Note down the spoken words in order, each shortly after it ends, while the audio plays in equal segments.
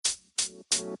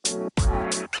Good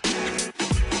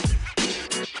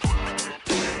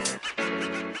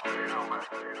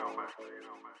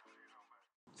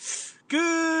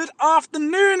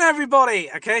afternoon,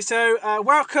 everybody. Okay, so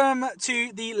welcome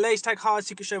to the Laser Tag Hard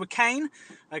Secret Show with Kane.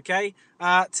 Okay,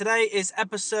 today is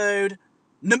episode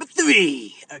number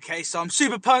 3. Okay, so I'm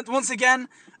super pumped once again.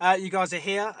 You guys are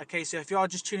here. Okay, so if you are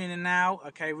just tuning in now,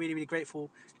 okay, really grateful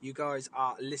you guys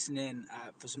are listening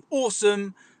for some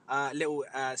awesome little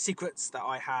secrets that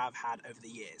I have had over the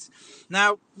years.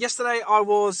 Now, yesterday I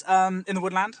was in the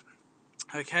woodland.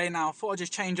 Okay, now I thought I'd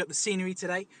just change up the scenery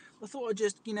today. I thought I'd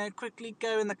just, quickly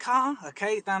go in the car,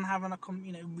 okay, than having a,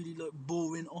 really like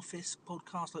boring office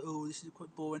podcast. Like, oh, this is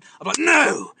quite boring. I'm like,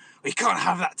 no, we can't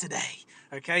have that today.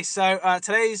 Okay, so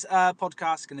today's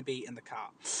podcast is going to be in the car.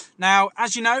 Now,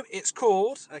 as you know, it's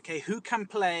called, okay, Who Can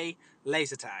Play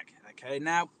Laser Tag? Okay,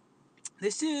 now,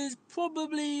 this is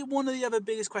probably one of the other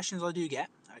biggest questions I do get,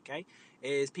 okay,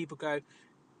 is people go,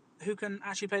 who can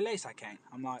actually play laser tag, Kane?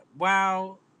 I'm like,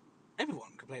 well,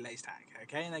 everyone can play laser tag,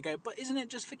 okay? And they go, but isn't it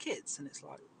just for kids? And it's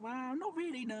like, well, not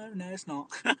really, no, it's not.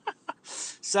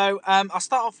 So I'll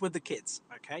start off with the kids,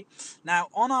 okay? Now,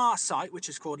 on our site, which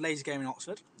is called Laser Gaming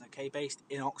Oxford, okay, based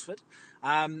in Oxford,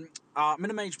 our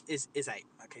minimum age is 8,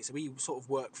 okay? So we sort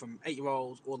of work from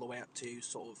 8-year-olds all the way up to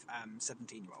sort of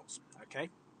 17-year-olds,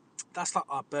 okay? That's like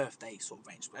our birthday sort of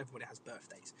range. Everybody has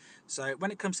birthdays. So when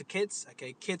it comes to kids,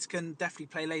 okay, kids can definitely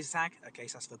play laser tag. Okay,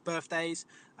 so that's for birthdays,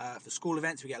 for school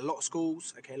events. We get a lot of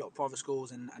schools, okay, a lot of private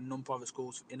schools and non-private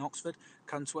schools in Oxford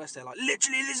come to us. They're like,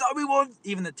 literally, this is what we want.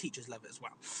 Even the teachers love it as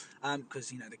well, because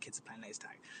the kids are playing laser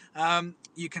tag.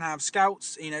 You can have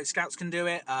scouts. Scouts can do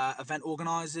it. Event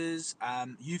organisers,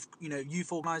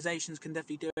 youth organisations can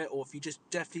definitely do it. Or if you just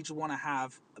definitely want to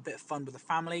have a bit of fun with the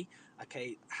family,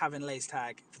 okay, having laser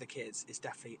tag for the kids is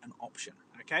definitely an option.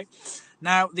 Okay,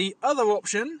 now the other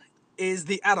option is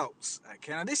the adults.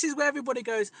 Okay, now this is where everybody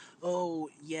goes, oh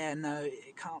yeah, no,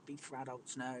 it can't be for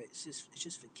adults. No, it's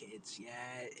just for kids. Yeah,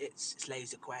 it's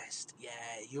Laser Quest. Yeah,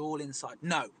 you're all inside.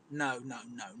 No.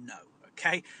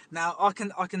 Okay, now I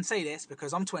can say this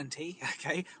because I'm 20.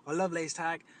 Okay, I love laser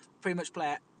tag. Pretty much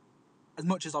play it as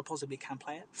much as I possibly can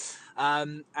play it,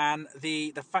 and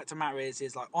the fact of the matter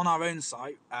is like on our own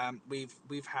site,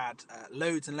 we've had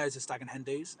loads and loads of stag and hen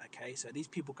do's. Okay, so these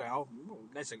people go, oh,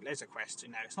 laser quest,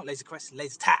 it's not laser quest, it's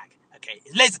laser tag. Okay,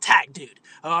 it's laser tag, dude.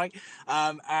 All right,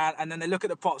 and then they look at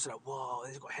the props and like, whoa,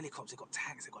 they've got helicopters, they've got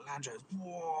tanks, they've got Land Rovers.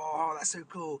 Whoa, that's so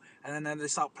cool. And then they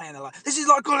start playing. They're like, this is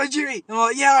like Call of Duty. And I'm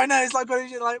like, yeah, I know, it's like Call of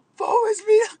Duty. Like, oh, it's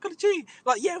me, Call of Duty.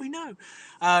 Like, yeah, we know.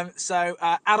 So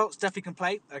adults definitely can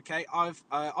play. Okay, I've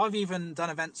even done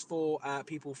events for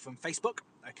people from Facebook.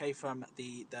 Okay, from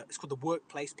the it's called the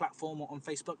Workplace platform on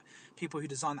Facebook. People who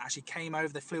design that actually came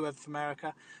over. They flew over from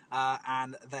America,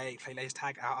 and they play laser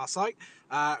tag at our site.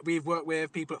 We've worked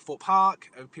with people at Fort Park,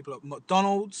 people at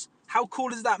McDonald's. How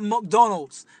cool is that,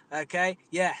 McDonald's? Okay,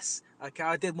 yes. Okay,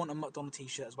 I did want a McDonald's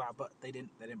t-shirt as well, but they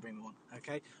didn't bring me one.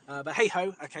 Okay, but hey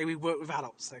ho. Okay, we work with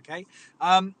adults. Okay,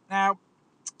 now,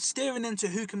 steering into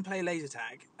who can play laser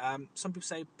tag, some people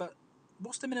say, but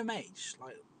what's the minimum age?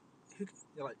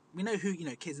 We know who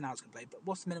kids and adults can play, but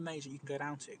what's the minimum age that you can go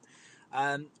down to?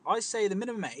 I say the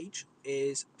minimum age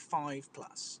is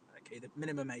 5+. Okay, the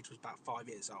minimum age was about 5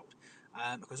 years old,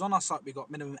 because on our site we got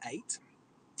minimum 8.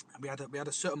 And we had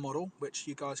a certain model which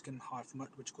you guys can hire from,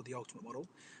 which is called the Ultimate model,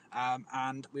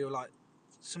 and we were like,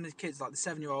 some of the kids, like the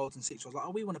 7-year-olds and 6-year-olds, like,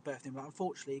 oh, we want a birthday, but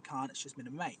unfortunately you can't, it's just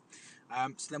minimum 8.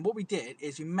 So then what we did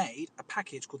is we made a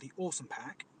package called the Awesome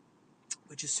Pack,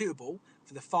 which is suitable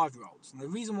for the 5-year-olds. And the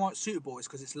reason why it's suitable is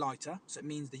because it's lighter, so it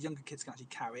means the younger kids can actually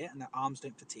carry it and their arms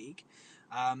don't fatigue.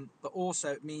 But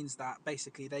also it means that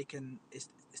basically it's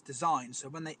designed so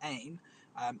when they aim,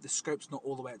 the scope's not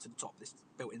all the way up to the top, it's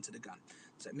built into the gun.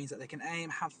 So it means that they can aim,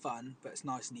 have fun, but it's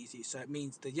nice and easy. So it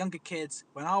means the younger kids,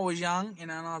 when I was young,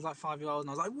 and I was like 5-year-old, and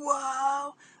I was like,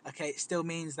 whoa! Okay, it still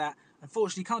means that,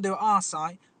 unfortunately, you can't do it at our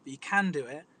site, but you can do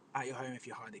it at your home if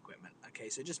you hire the equipment. Okay,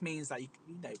 so it just means that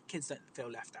kids don't feel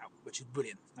left out, which is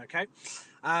brilliant. Okay,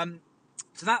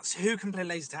 so that's who can play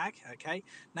laser tag. Okay,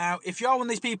 now if you are one of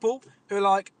these people who are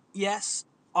like, yes,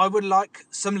 I would like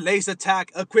some laser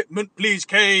tag equipment, please,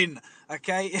 Kane.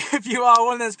 Okay, if you are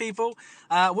one of those people,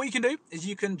 what you can do is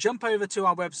you can jump over to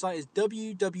our website, is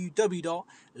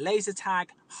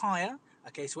www.lasertaghire.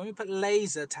 Okay, so when we put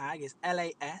laser tag, it's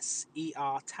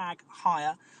LASER tag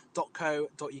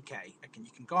hire.co.uk. Okay,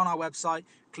 you can go on our website,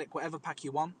 click whatever pack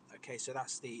you want. Okay, so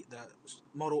that's the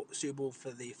model suitable for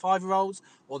the 5-year-olds,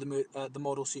 or the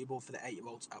model suitable for the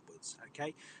 8-year-olds upwards.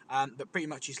 Okay, but pretty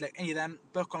much you select any of them,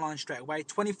 book online straight away.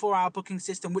 24-hour booking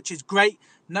system, which is great.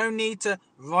 No need to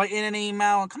write in an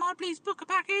email and can I please book a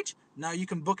package? No, you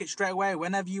can book it straight away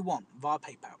whenever you want via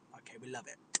PayPal. Okay, we love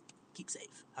it. Keep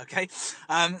safe. Okay,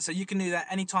 so you can do that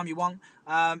anytime you want.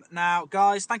 Now,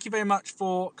 guys, thank you very much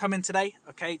for coming today.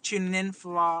 Okay, tuning in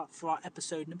for our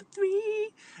episode number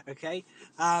 3. Okay,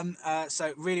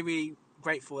 so really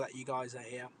grateful that you guys are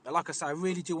here. But like I said, I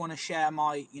really do want to share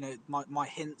my my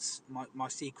hints, my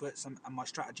secrets, and my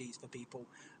strategies for people,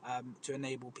 to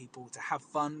enable people to have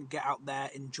fun, get out there,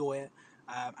 enjoy it.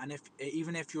 And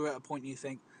even if you're at a point you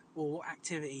think, well, what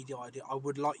activity do I do? I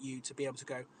would like you to be able to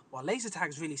go, well, laser tag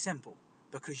is really simple,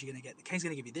 because you're going to get, the Kane's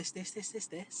going to give you this,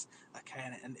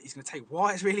 okay, and he's going to tell you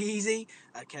why it's really easy,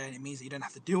 okay, and it means that you don't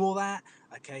have to do all that,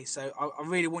 okay, so I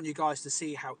really want you guys to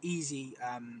see how easy,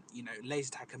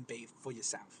 laser tag can be for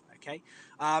yourself, okay.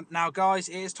 Now, guys,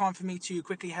 it is time for me to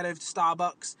quickly head over to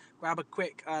Starbucks, grab a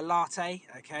quick latte,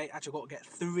 okay, actually I've got to get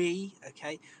 3,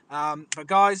 okay, but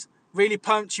guys, really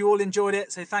pumped you all enjoyed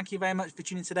it, so thank you very much for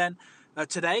tuning in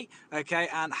today, okay,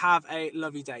 and have a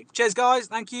lovely day. Cheers, guys.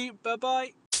 Thank you. Bye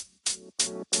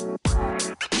bye.